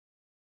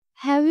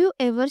Have you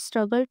ever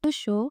struggled to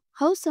show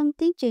how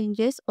something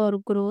changes or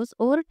grows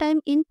over time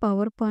in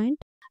PowerPoint?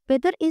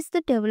 Whether it's the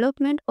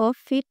development of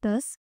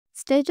fetus,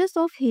 stages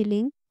of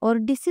healing, or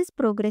disease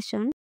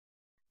progression,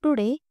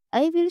 today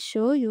I will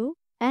show you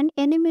an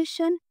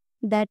animation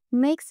that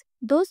makes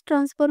those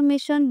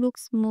transformations look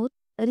smooth,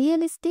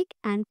 realistic,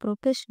 and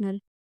professional.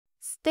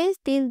 Stay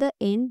till the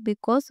end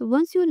because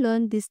once you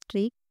learn this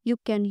trick, you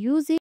can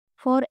use it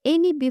for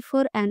any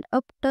before and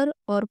after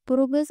or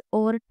progress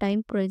over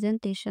time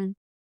presentation.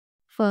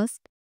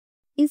 First,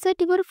 insert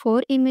your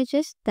 4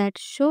 images that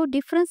show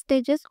different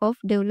stages of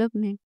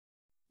development.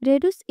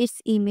 Reduce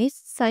its image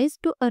size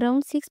to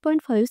around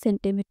 6.5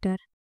 cm.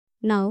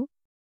 Now,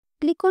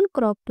 click on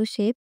Crop to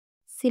Shape,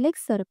 select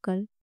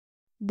Circle.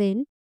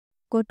 Then,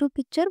 go to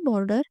Picture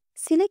Border,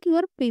 select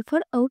your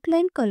preferred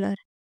outline color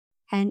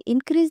and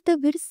increase the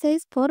width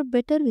size for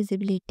better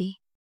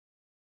visibility.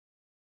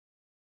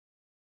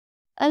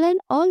 Align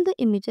all the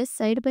images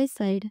side by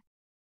side.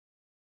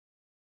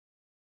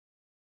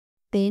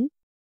 Then,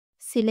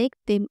 select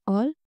them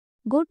all,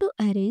 go to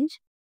Arrange.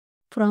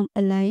 From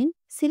Align,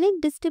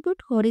 select Distribute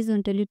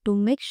horizontally to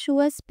make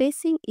sure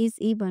spacing is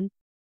even.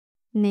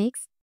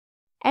 Next,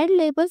 add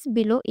labels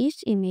below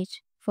each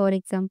image. For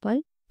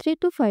example, 3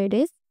 to 5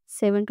 days,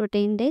 7 to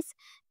 10 days,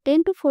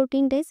 10 to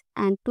 14 days,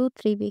 and 2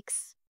 to 3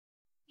 weeks.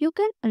 You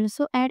can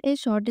also add a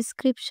short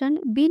description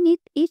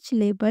beneath each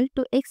label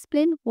to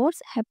explain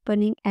what's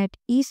happening at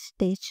each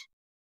stage.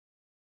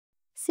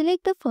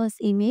 Select the first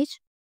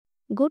image,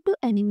 go to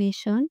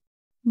Animation,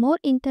 More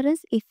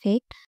Intense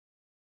Effect,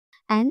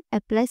 and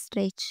Apply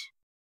Stretch.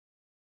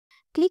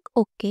 Click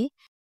OK.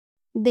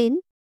 Then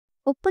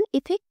open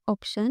Effect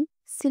option,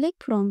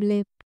 select from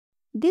left.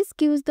 This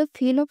gives the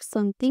feel of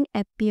something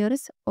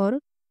appears or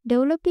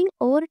developing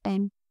over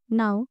time.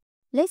 Now,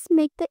 let's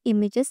make the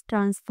images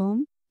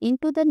transform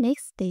into the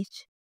next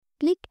stage.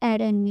 Click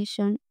Add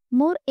Animation,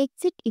 More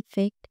Exit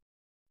Effect,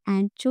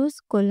 and choose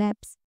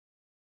Collapse.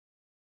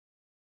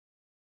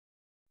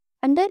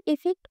 Under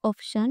Effect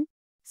option,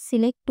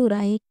 select to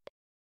right.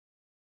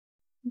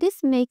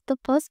 This makes the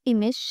first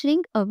image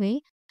shrink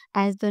away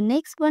as the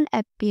next one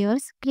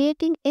appears,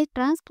 creating a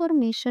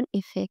transformation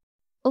effect.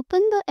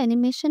 Open the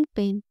animation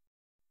pane.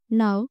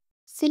 Now,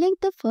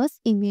 select the first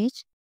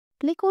image,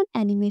 click on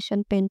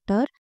Animation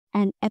Painter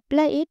and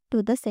apply it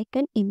to the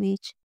second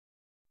image.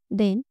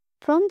 Then,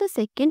 from the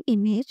second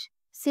image,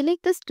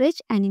 select the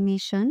stretch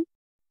animation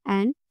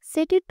and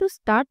set it to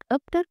start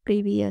after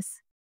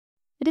previous.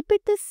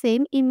 Repeat the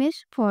same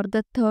image for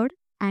the third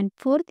and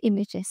fourth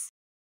images.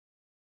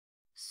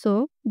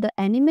 So, the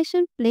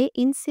animation play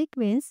in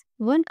sequence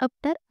one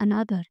after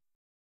another.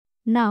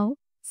 Now,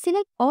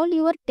 select all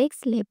your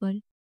text label.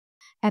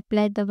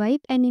 Apply the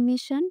wipe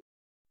animation.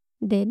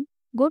 Then,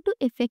 go to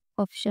Effect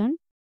option.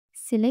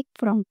 Select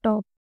from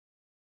top.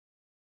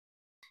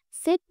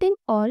 Set them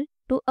all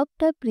to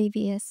after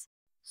previous.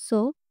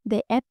 So,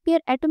 they appear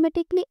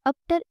automatically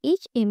after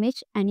each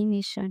image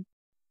animation.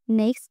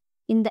 Next,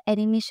 in the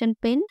animation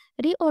pane,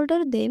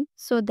 reorder them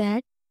so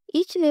that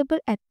each label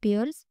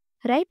appears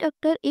right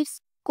after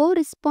its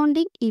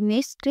corresponding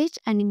image stretch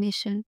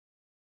animation.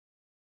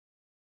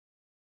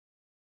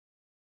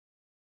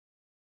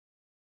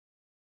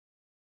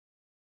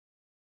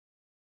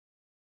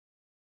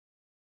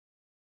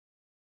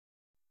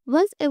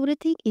 Once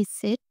everything is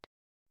set,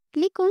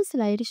 click on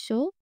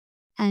Slideshow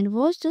and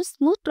watch the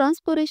smooth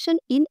transformation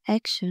in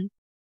action.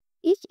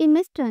 Each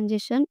image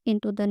transition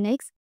into the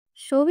next,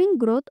 showing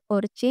growth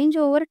or change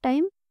over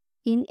time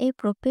in a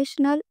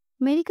professional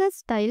medical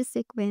style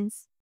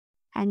sequence.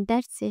 And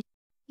that's it.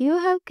 You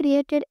have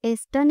created a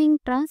stunning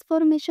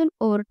transformation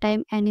over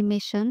time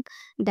animation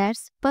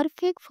that's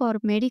perfect for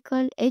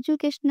medical,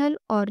 educational,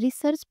 or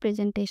research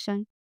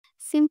presentation.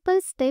 Simple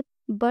step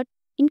but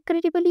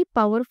incredibly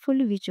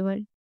powerful visual.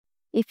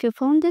 If you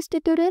found this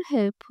tutorial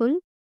helpful,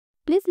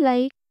 please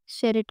like,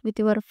 share it with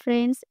your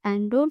friends,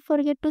 and don't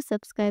forget to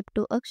subscribe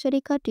to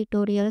Aksharika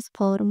Tutorials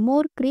for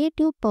more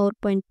creative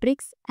PowerPoint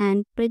tricks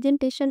and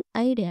presentation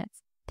ideas.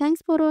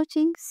 Thanks for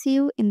watching. See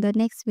you in the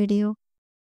next video.